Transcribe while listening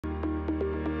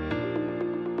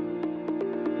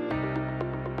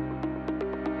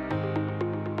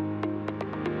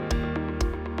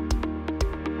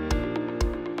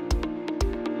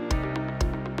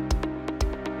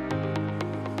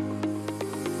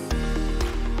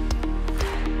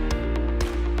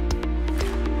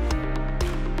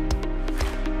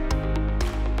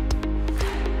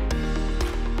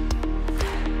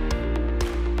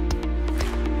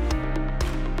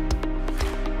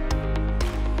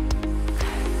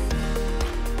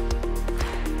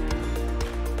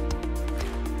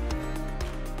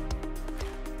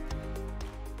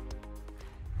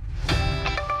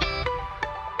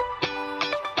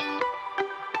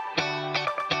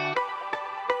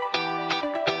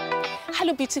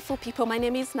Hello beautiful people, my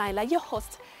name is Naila, your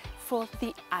host for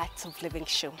the Art of Living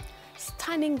show.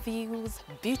 Stunning views,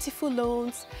 beautiful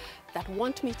lawns that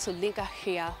want me to linger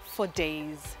here for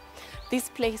days. This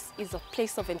place is a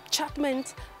place of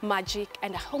enchantment, magic,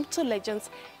 and a home to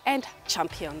legends and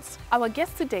champions. Our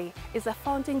guest today is a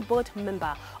founding board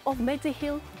member of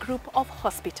Medihill Group of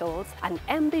Hospitals, an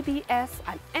MBBS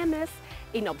and MS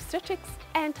in obstetrics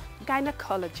and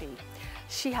gynecology.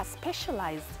 She has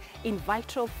specialized in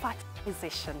vitro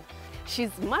fertilization.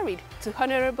 She's married to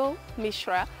Honorable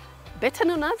Mishra, better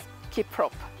known as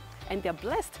Kiprop, and they're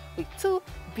blessed with 2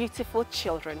 beautiful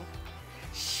children.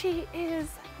 She is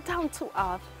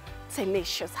down-to-earth,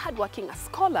 tenacious, hardworking, a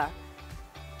scholar,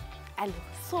 and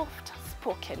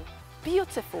soft-spoken,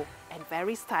 beautiful, and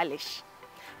very stylish.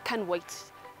 Can't wait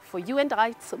for you and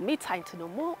I to meet her and to know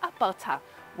more about her.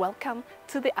 Welcome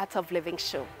to the Art of Living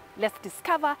show. Let's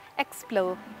discover,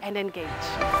 explore, and engage.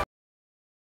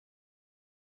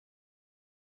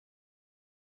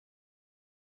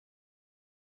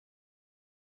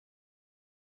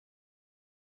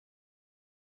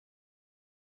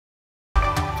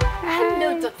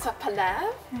 Hello, Dr.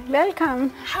 Pallavi. Welcome.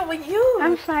 How are you?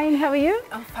 I'm fine. How are you?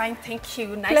 I'm fine, thank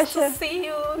you. Nice Pleasure. to see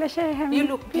you. Pleasure having You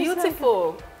look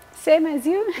beautiful. Same as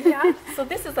you. Yeah, so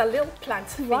this is a little plant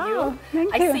for Wow, you.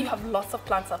 thank I you. see you have lots of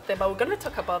plants up there, but we're going to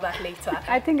talk about that later.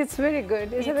 I think it's very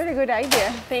good. It's a very good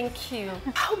idea. Thank you.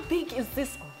 How big is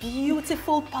this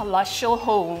beautiful palatial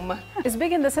home? It's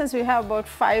big in the sense we have about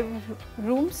 5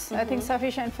 rooms. I think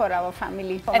sufficient for our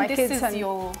family, for And my this kids. is And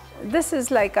your... this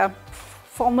is like a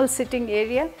formal sitting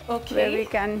area Okay. where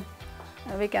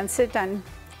we can sit and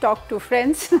talk to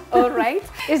friends. All right.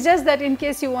 It's just that in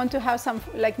case you want to have some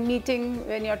like meeting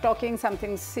when you're talking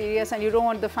something serious and you don't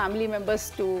want the family members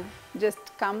to just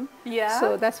come. Yeah.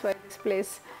 So that's why this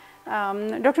place.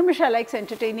 Dr. Mishra likes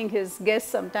entertaining his guests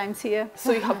sometimes here.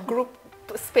 So you have group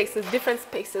spaces, different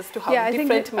spaces to have I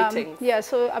different think, meetings. yeah,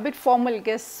 so a bit formal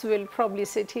guests will probably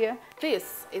sit here.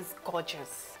 This is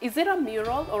gorgeous. Is it a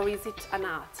mural or is it an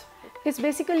art? It's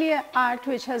basically an art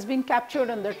which has been captured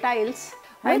on the tiles.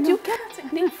 Where do you get the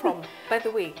technique from, by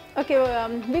the way? Okay,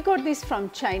 we got this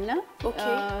from China,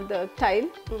 Okay. the tile,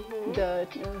 the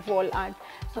wall art.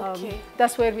 Okay.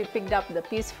 That's where we picked up the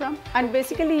piece from. And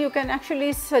basically you can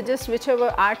actually suggest whichever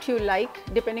art you like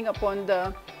depending upon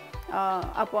the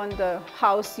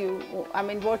house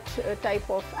what type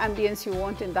of ambience you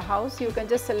want in the house. You can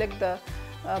just select the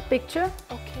picture,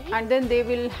 Okay. and then they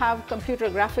will have computer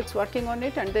graphics working on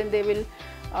it, and then they will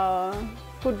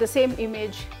put the same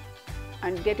image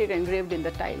and get it engraved in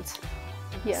the tiles.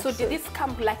 Yes. So did this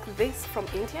come like this from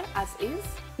India as is?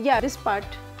 Yeah, this part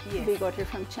Yes. we got it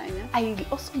from China. I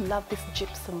also love this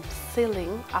gypsum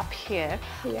ceiling up here.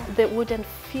 Yeah. The wooden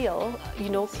feel, you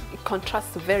know, it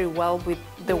contrasts very well with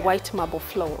the white marble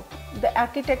floor. The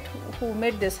architect who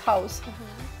made this house,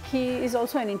 he is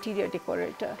also an interior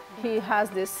decorator. He has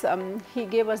this, he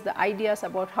gave us the ideas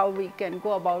about how we can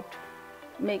go about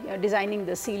designing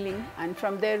the ceiling, and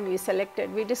from there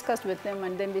we discussed with them,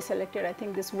 and then we selected, I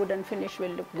think this wooden finish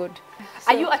will look good.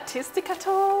 Are you artistic at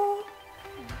all?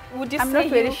 Would you I'm say not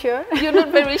very sure. You're not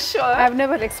very sure? I've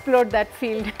never explored that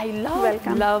field. I love,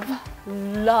 Welcome.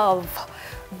 love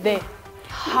the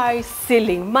high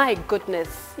ceiling. My goodness.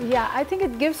 Yeah, I think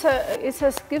it gives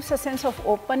a sense of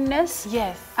openness.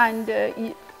 Yes.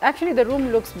 And actually the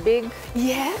room looks big.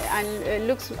 Yes. And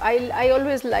looks. I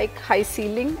always like high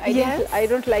ceiling. I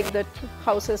don't like the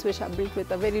houses which are built with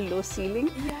a very low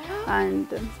ceiling. Yeah. And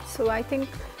so I think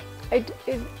it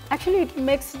actually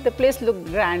makes the place look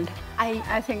grand.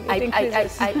 I think it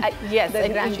increases yes, the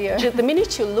grandeur. The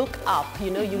minute you look up,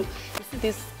 you know, you see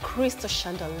these crystal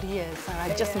chandeliers are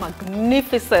just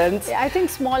magnificent. I think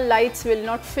small lights will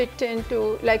not fit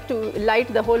into, like to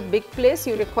light the whole big place,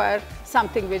 you require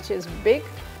something which is big.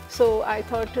 So I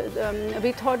thought,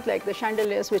 we thought like the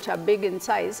chandeliers which are big in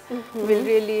size will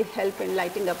really help in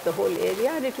lighting up the whole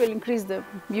area, and it will increase the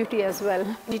beauty as well.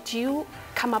 Did you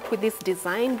come up with this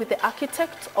design with the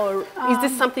architect, or is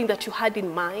this something that you had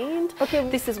in mind? Okay.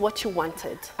 This is what you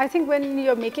wanted. I think when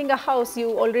you're making a house,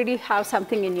 you already have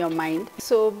something in your mind.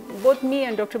 So both me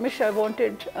and Dr. Mishra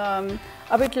wanted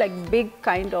a bit like big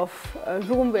kind of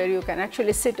room where you can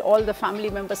actually sit, all the family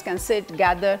members can sit,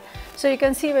 gather. So you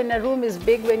can see when a room is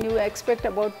big, when you expect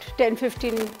about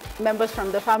 10-15 members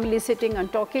from the family sitting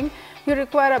and talking, you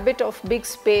require a bit of big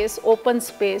space, open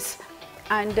space.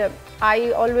 And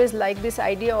I always like this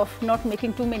idea of not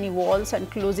making too many walls and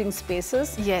closing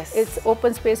spaces. Yes. It's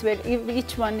open space where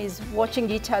each one is watching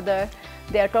each other,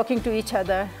 they are talking to each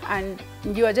other, and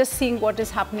you are just seeing what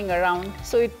is happening around.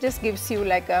 So it just gives you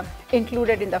like a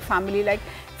included in the family. Like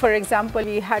For example,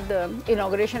 we had the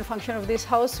inauguration function of this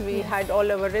house. We had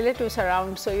all our relatives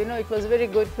around. So, you know, it was very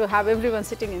good to have everyone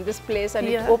sitting in this place and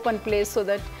an open place so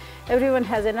that everyone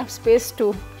has enough space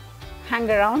to hang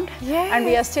around. And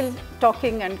we are still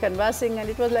talking and conversing, and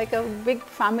it was like a big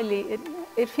family.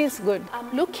 It feels good.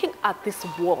 I'm looking at these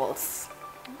walls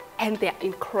and they're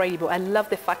incredible. I love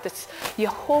the fact that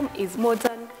your home is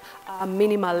modern,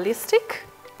 minimalistic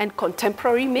and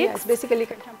contemporary mix. Yes, basically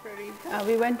contemporary.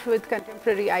 We went with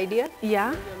contemporary idea.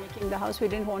 Yeah. When we were making the house, we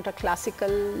didn't want a classical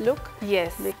look.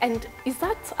 Yes. And is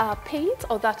that paint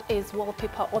or that is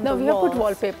wallpaper on the walls? No, we have put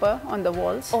wallpaper on the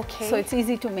walls. Okay. So it's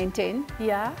easy to maintain.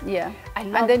 Yeah. Yeah.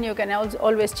 And then you can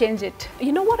always change it.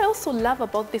 You know what I also love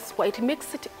about this white? It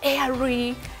makes it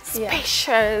airy,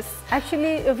 spacious.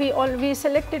 Actually, we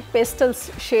selected pastel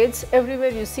shades. Everywhere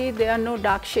you see, there are no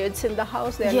dark shades in the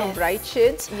house. There are no bright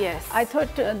shades. Yes. I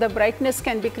thought the brightness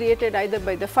can be created either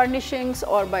by the furnishings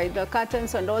or by the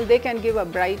curtains and all. They can give a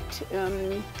bright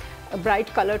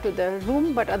color to the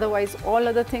room, but otherwise all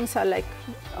other things are like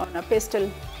on a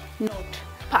pastel note.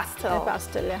 Pastel.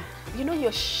 Pastel, yeah. You know,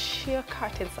 your sheer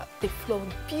curtains, they flow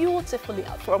beautifully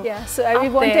out from so we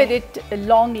wanted it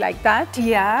long like that.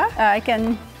 Yeah. I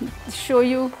can show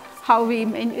you how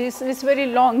it's very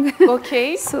long.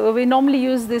 Okay. So we normally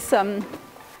use this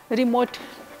remote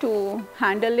to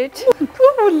handle it.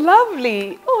 Oh,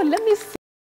 lovely. Oh, let me see.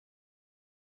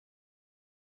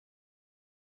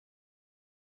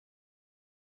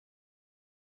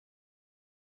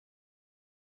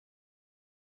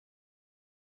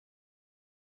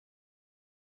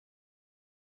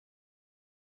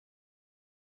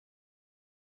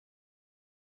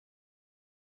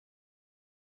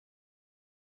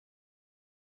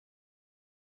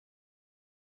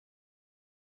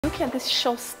 Look at this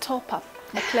showstopper,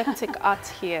 eclectic art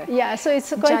here. Yeah, so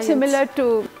it's quite similar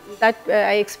to that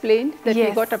I explained, that we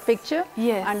got a picture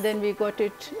and then we got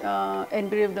it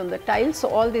engraved on the tiles. So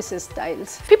all this is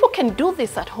tiles. People can do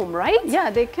this at home, right?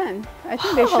 Yeah, they can. I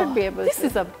think they should be able to. This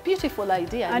is a beautiful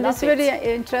idea. And it's very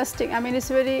interesting. I mean, it's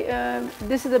very,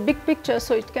 this is a big picture,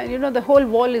 so it can, you know, the whole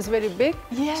wall is very big.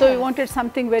 Yeah. So we wanted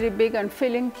something very big and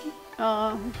filling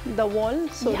the wall.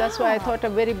 So that's why I thought a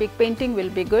very big painting will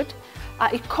be good.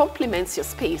 It complements your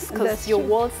space because your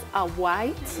walls are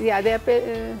white. Yeah,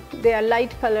 they are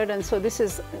light colored, and so this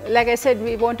is, like I said,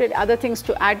 we wanted other things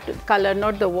to add color,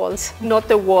 not the walls. Not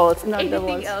the walls. Not anything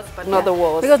the walls. else, but not the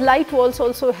walls. Because light walls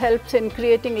also helps in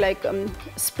creating like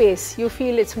space. You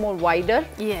feel it's more wider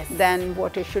than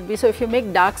what it should be. So if you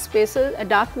make dark spaces,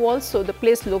 dark walls, so the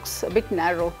place looks a bit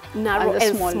narrow. Narrow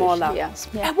and smaller. Yeah.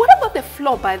 And what about the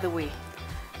floor, by the way?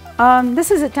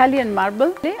 This is Italian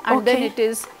marble, and then it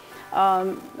is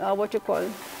what you call,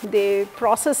 they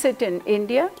process it in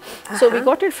India. So we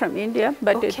got it from India,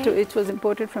 but it was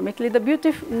imported from Italy. The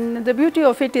beauty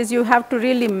of it is you have to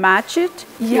really match it.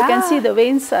 You can see the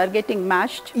veins are getting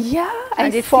matched. Yeah,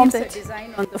 and it forms a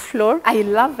design on the floor. I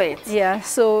love it. Yeah,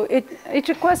 so it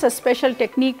requires a special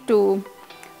technique to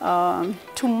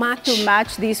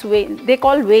match these veins. They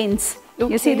call veins.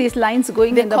 You see these lines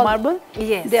going in the marble?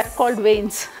 Yes. They are called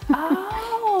veins.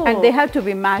 Oh. And they have to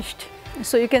be matched.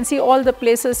 So you can see all the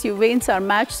places your veins are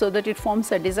matched so that it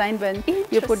forms a design when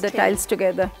you put the tiles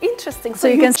together. Interesting. So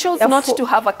you can choose not to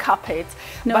have a carpet,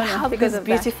 but have this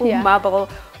beautiful marble.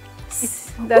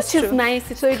 Which is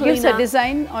nice. So it gives a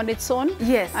design on its own.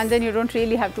 Yes. And then you don't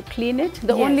really have to clean it.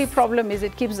 The only problem is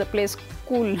it keeps the place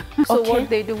cool. So what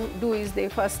they do is they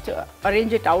first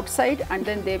arrange it outside, and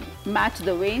then they match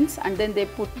the veins, and then they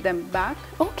put them back.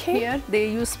 Here they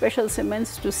use special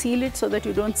cements to seal it so that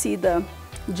you don't see the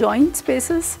joint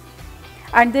spaces,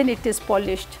 and then it is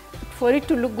polished. For it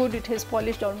to look good, it is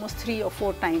polished almost 3 or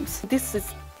 4 times. This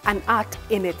is an art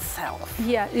in itself.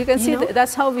 Yeah, you can see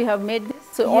that's how we have made this.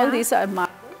 So all these are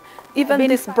marble. Even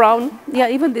this brown? Yeah,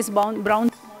 even this brown small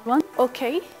one.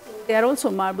 Okay. They are also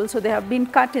marble, so they have been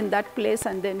cut in that place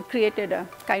and then created a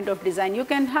kind of design. You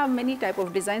can have many type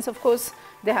of designs. Of course,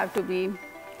 they have to be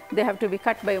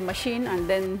cut by a machine, and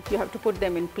then you have to put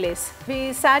them in place.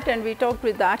 We sat and we talked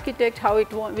with the architect how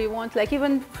we want, like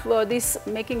even for this,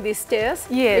 making these stairs,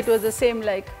 it was the same,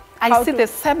 like I see the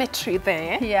symmetry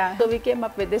there. Yeah, so we came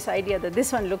up with this idea that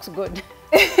this one looks good.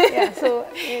 So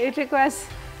it requires,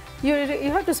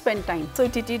 you have to spend time. So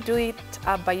did you do it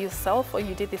by yourself, or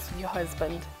you did this with your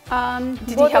husband?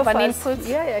 Did he have an input?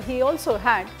 Yeah, he also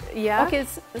had. Yeah. Okay,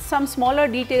 some smaller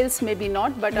details maybe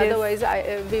not, but otherwise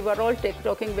we were all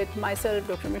talking with myself,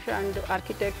 Dr. Mishra, and the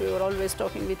architect. We were always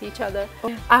talking with each other.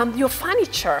 Your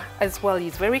furniture as well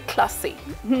is very classy.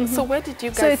 So where did you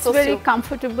guys? So it's very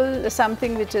comfortable,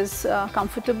 something which is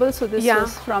comfortable. So this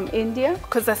is from India.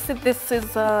 Because I see this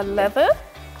is leather.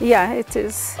 Yeah, it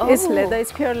is. It's Oh. leather,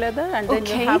 it's pure leather, and then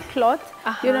Okay. you have cloth.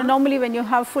 You know, normally when you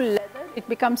have full leather, it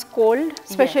becomes cold,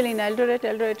 especially Yes. in Eldoret.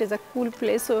 Eldoret is a cool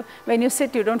place, so when you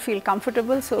sit, you don't feel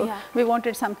comfortable. So Yeah. we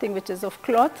wanted something which is of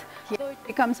cloth. So it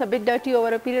becomes a bit dirty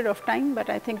over a period of time, but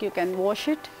I think you can wash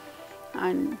it.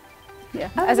 And yeah,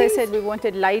 as I said, we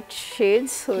wanted light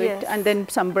shades, so Yes. and then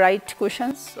some bright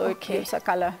cushions, so it Okay. gives a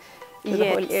color to the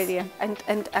whole area.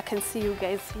 And I can see you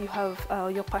guys,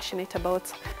 you're passionate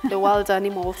about the wild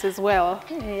animals as well.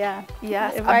 Yeah,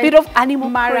 Yes, a Wild bit of animal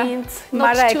Mara, print,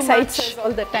 not Mara too excites much. us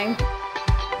all the time.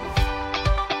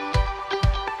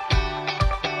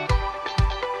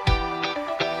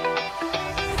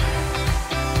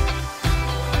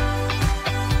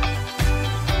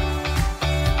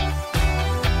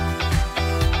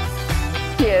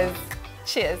 Cheers.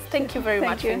 Cheers. Thank you very Thank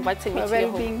much you for inviting me for to your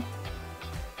well-being.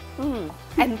 home.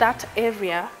 And that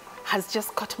area has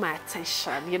just caught my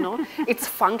attention, you know. It's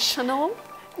functional.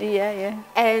 Yeah, yeah.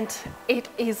 And it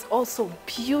is also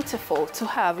beautiful to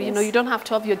have. You know, Yes. you don't have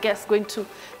to have your guests going to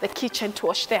the kitchen to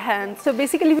wash their hands. So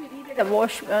basically, we needed a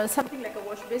wash, something like a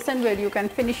wash basin where you can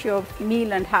finish your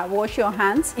meal and wash your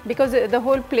hands, because the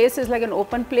whole place is like an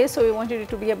open place. So we wanted it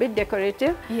to be a bit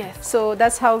decorative. Yes. So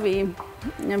that's how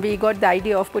we got the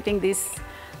idea of putting this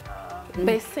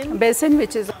basin,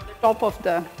 which is on the top of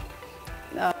the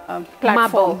platform.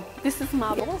 Marble. This is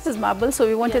marble. This is marble. So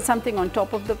we wanted something on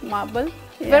top of the marble.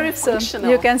 Yeah. Very So functional.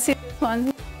 you can see this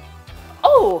one.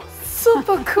 Oh,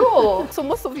 super cool. So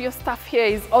most of your stuff here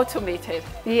is automated.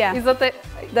 Yeah, Is that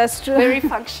that's true. very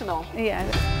functional? Yeah.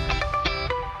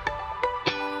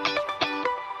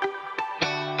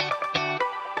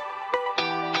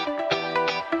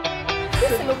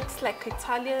 This looks like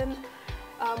Italian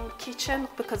kitchen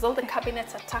because all the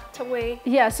cabinets are tucked away.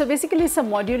 Yeah, so basically it's a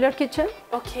modular kitchen.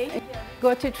 Okay.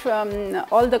 Got it from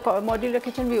all the modular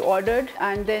kitchen we ordered,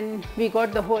 and then we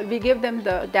got the whole, we gave them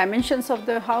the dimensions of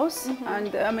the house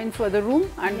and I mean for the room,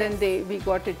 and then we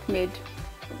got it made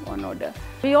on order.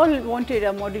 We all wanted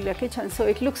a modular kitchen, so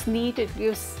it looks neat, it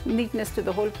gives neatness to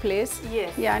the whole place.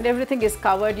 Yes. Yeah, and everything is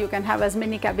covered. You can have as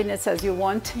many cabinets as you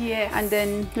want. Yes. And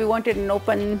then we wanted an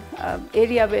open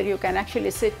area where you can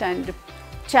actually sit and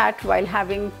chat while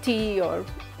having tea or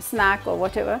snack or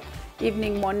whatever,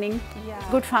 evening, morning. Yeah.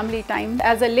 Good family time.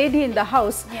 As a lady in the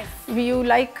house, Yes. you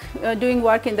like doing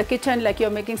work in the kitchen, like you're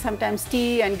making sometimes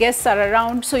tea and guests are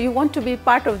around, so you want to be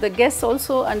part of the guests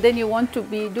also, and then you want to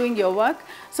be doing your work.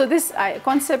 So this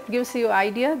concept gives you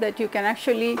idea that you can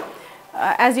actually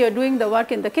as you're doing the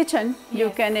work in the kitchen,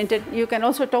 Yes. you can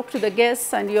also talk to the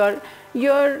guests, and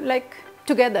you're like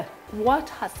together. What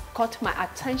has caught my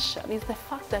attention is the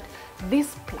fact that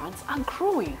these plants are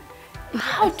growing.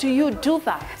 How do you do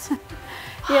that?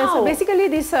 Yeah, so How? basically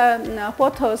these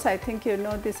pothos, I think you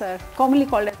know, these are commonly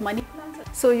called as money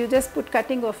plants. So you just put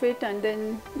cutting of it and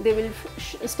then they will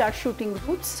start shooting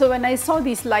roots. So when I saw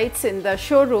these lights in the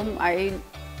showroom, I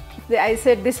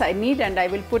said this I need, and I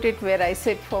will put it where I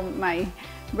sit for my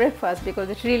breakfast, because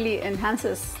it really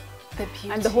enhances The beauty.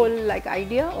 and the whole like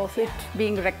idea of it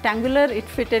being rectangular. It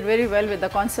fitted very well with the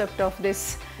concept of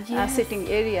this Yes. sitting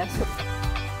area. So.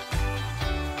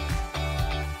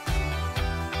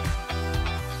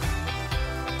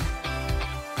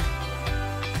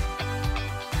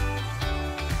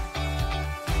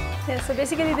 Yeah, so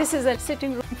basically this is a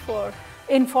sitting room for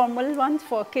informal ones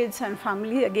for kids and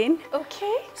family again.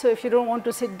 Okay. So if you don't want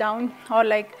to sit down, or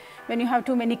like when you have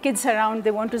too many kids around,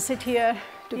 they want to sit here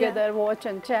together, watch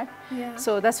and chat. Yeah.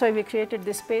 So that's why we created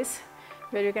this space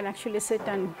where you can actually sit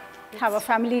and have a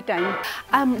family time.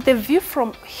 The view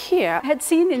from here. I had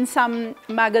seen in some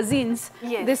magazines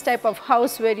Yes. this type of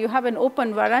house where you have an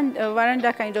open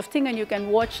veranda kind of thing, and you can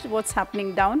watch what's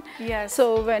happening down. Yes.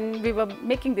 So when we were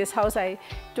making this house, I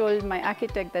told my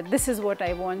architect that this is what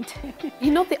I want.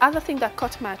 You know, the other thing that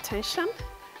caught my attention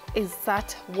is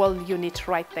that wall unit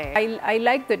right there. I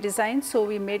like the design, so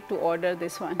we made to order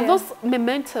this one. Are those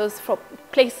mementos from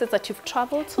places that you've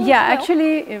traveled to? Yeah, as well?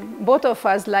 actually, both of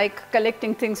us like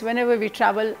collecting things whenever we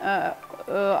travel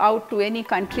out to any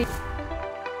country.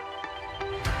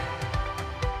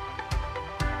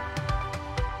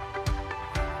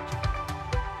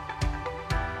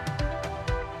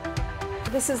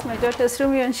 This is my daughter's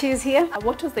room, and she is here.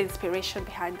 What was the inspiration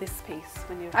behind this space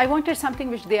when you? I wanted something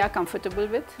which they are comfortable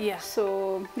with. Yes.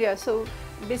 So yeah, so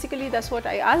basically that's what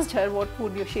I asked her. What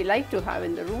would she like to have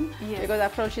in the room? Yes. Because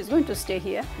after all, she's going to stay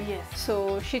here. Yes.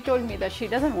 So she told me that she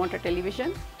doesn't want a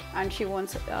television, and she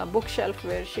wants a bookshelf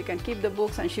where she can keep the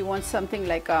books, and she wants something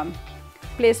like a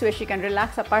place where she can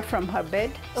relax apart from her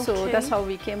bed. So Okay. that's how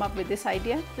we came up with this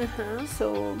idea.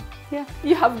 So yeah.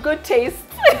 You have good taste.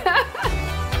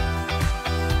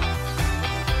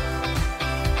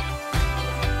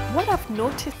 What I've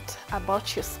noticed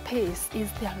about your space is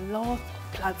there are lots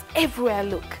of plants everywhere I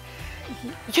look.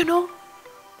 You know,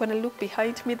 when I look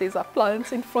behind me, there's a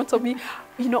plant. In front of me,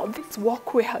 you know, this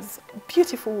walkway has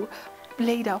beautiful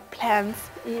laid out plants.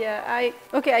 Yeah,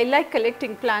 I like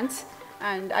collecting plants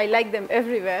and I like them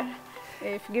everywhere.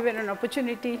 If given an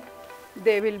opportunity,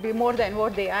 they will be more than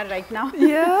what they are right now.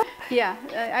 Yeah. Yeah,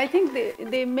 I think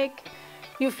they make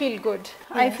you feel good.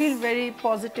 Yes. I feel very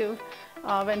positive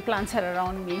when plants are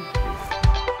around me.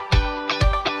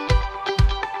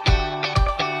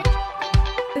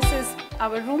 This is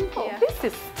our room. Oh, yeah. This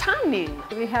is stunning.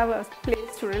 We have a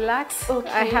place to relax.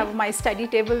 Okay. I have my study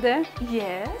table there.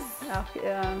 Yes.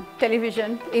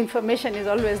 Television, information is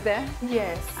always there.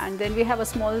 Yes. And then we have a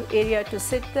small area to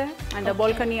sit there and a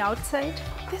balcony outside.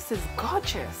 This is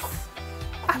gorgeous.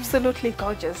 Absolutely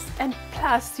gorgeous. And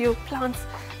plus your plants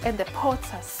and the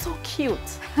pots are so cute.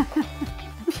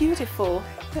 Beautiful.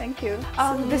 Thank you.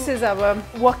 So this is our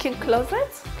walk-in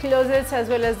closets? Closets as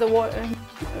well as the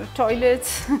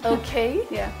toilets. Okay.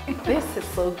 Yeah. This is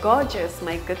so gorgeous,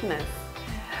 my goodness.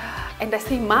 And I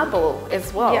see marble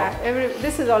as well. Yeah,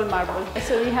 this is all marble.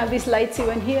 So we have these lights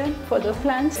even here for the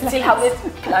plants. Still have it,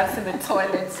 plants in the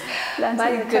toilets.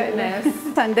 My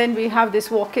goodness. And then we have this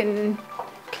walk-in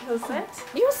closet.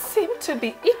 You seem to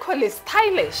be equally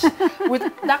stylish with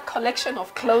that collection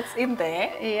of clothes in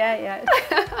there. Yeah,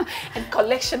 yeah. And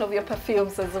collection of your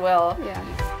perfumes as well. Yeah.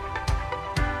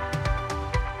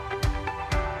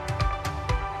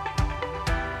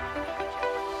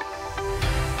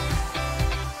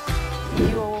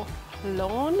 Your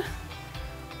lawn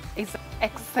is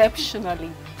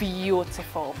exceptionally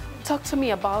beautiful. Talk to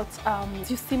me about,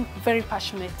 you seem very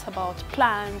passionate about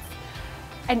plants,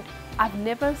 and I've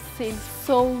never seen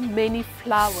so many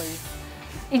flowers.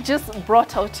 It just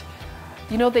brought out,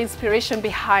 you know, the inspiration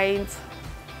behind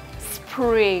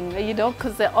spring, you know,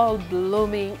 because they're all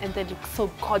blooming and they look so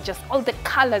gorgeous. All the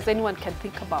colors anyone can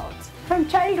think about. From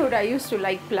childhood, I used to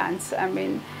like plants. I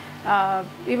mean,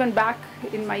 even back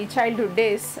in my childhood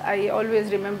days, I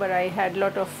always remember I had a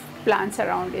lot of plants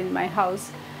around in my house.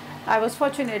 I was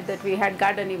fortunate that we had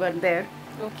garden even there.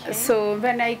 Okay. So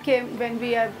when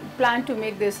we planned to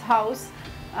make this house,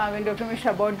 when Dr.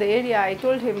 Mishra bought the area, I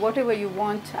told him, whatever you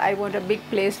want, I want a big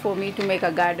place for me to make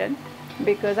a garden,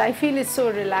 because I feel it's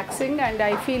so relaxing and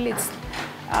I feel it's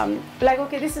like,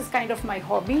 okay, this is kind of my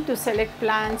hobby, to select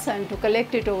plants and to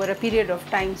collect it over a period of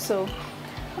time. So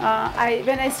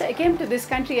when I came to this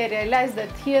country, I realized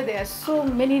that here there are so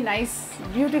many nice,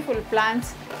 beautiful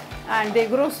plants and they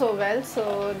grow so well.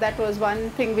 So that was one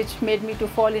thing which made me to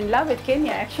fall in love with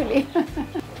Kenya, actually.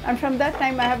 And from that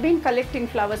time, I have been collecting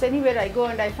flowers. Anywhere I go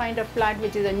and I find a plant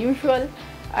which is unusual,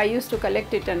 I used to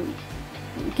collect it and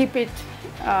keep it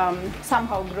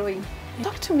somehow growing.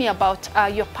 Talk to me about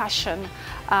your passion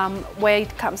where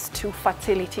it comes to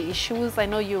fertility issues. I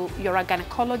know you're a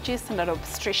gynecologist and an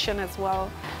obstetrician as well.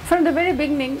 From the very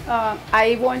beginning,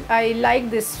 I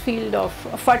like this field of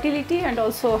fertility and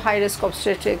also high-risk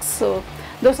obstetrics. So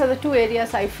those are the two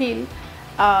areas I feel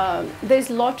there's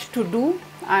a lot to do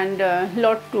and a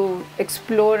lot to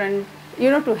explore and, you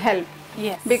know, to help.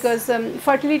 Yes. Because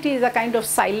fertility is a kind of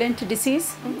silent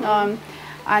disease.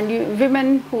 And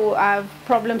women who have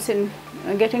problems in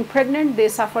getting pregnant, they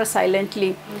suffer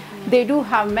silently. They do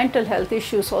have mental health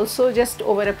issues also. Just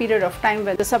over a period of time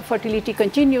when the subfertility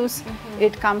continues,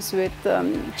 it comes with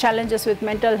challenges with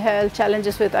mental health,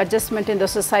 challenges with adjustment in the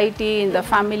society, in the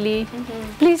family.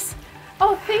 Please.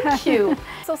 Oh, thank you.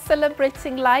 So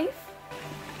celebrating life.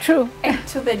 True. And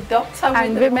to the doctor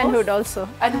and with womanhood also.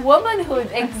 And womanhood,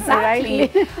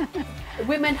 exactly.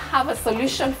 Women have a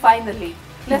solution finally.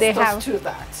 Let's do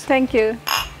that. Thank you.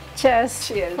 Cheers.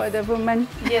 Cheers. For the women.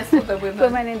 Yes, for the women.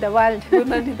 Women in the world.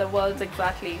 Women in the world,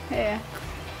 exactly. Yeah.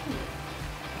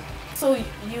 So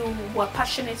you were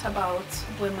passionate about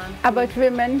women? About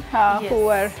women Yes. who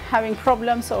were having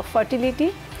problems of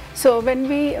fertility. So when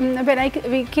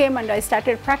we came and I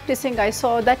started practicing, I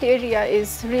saw that area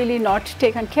is really not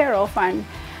taken care of, and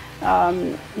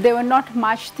there were not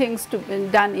much things to be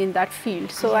done in that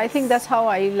field. So Yes. I think that's how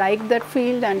I liked that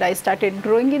field and I started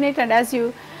growing in it. And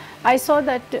I saw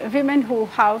that women who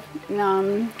have,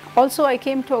 also I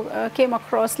came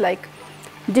across like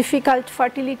difficult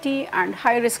fertility and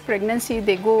high risk pregnancy,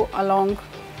 they go along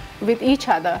with each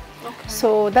other. Okay.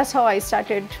 So that's how I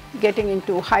started getting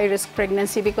into high risk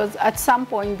pregnancy, because at some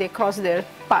point they cross their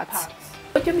paths.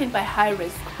 What do you mean by high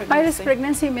risk pregnancy? High risk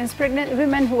pregnancy means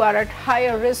women who are at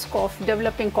higher risk of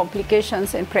developing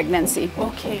complications in pregnancy.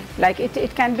 Okay. Like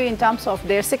it can be in terms of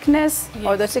their sickness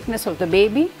or the sickness of the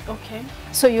baby. Okay.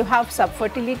 So you have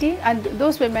subfertility, and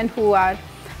those women who are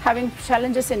having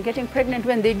challenges in getting pregnant.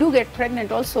 When they do get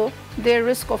pregnant also, their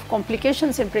risk of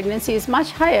complications in pregnancy is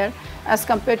much higher as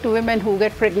compared to women who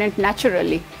get pregnant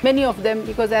naturally. Many of them,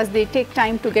 because as they take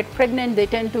time to get pregnant, they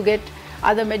tend to get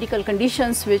other medical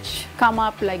conditions which come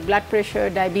up, like blood pressure,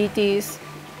 diabetes,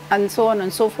 and so on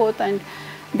and so forth, and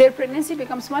their pregnancy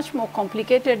becomes much more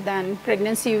complicated than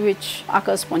pregnancy which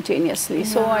occurs spontaneously. Yeah.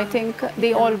 So I think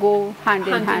they all go hand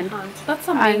in hand. That's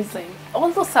amazing. And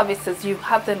all those services, you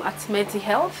have them at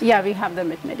MediHealth? Yeah, we have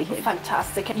them at MediHealth.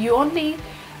 Fantastic. You only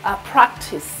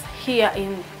practice here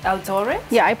in Eldoret?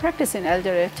 Yeah, I practice in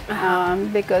Eldoret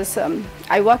because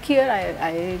I work here,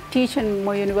 I teach in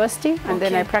Mo University, and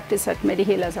then I practice at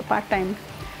MediHealth as a part-time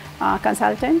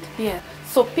consultant. Yeah.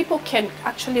 So people can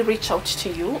actually reach out to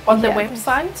you on the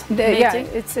website? Yeah,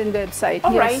 it's in the website.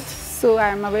 All right. So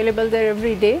I'm available there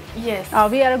every day. Yes.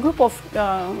 We are a group of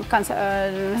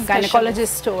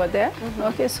gynecologists over there.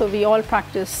 Okay, so we all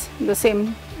practice the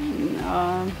same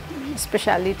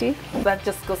specialty. That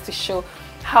just goes to show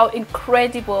how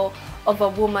incredible of a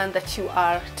woman that you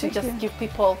are to give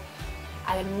people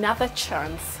another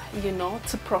chance, you know,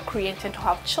 to procreate and to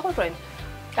have children.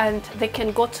 And they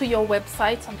can go to your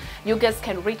website, and you guys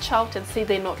can reach out and see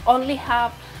they not only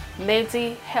have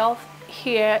MediHealth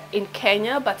here in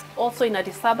Kenya, but also in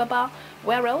Addis Ababa.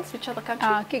 Where else? Which other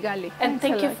country? Kigali. And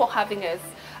thank you for having us.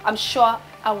 I'm sure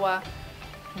our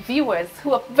viewers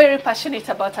who are very passionate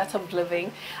about art of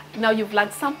living, now you've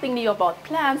learned something new about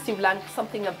plants, you've learned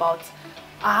something about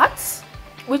art,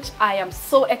 which I am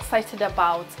so excited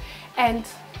about. And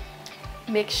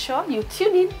make sure you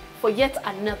tune in for yet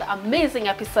another amazing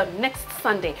episode next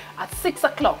Sunday at 6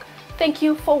 o'clock. Thank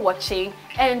you for watching,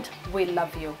 and we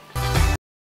love you.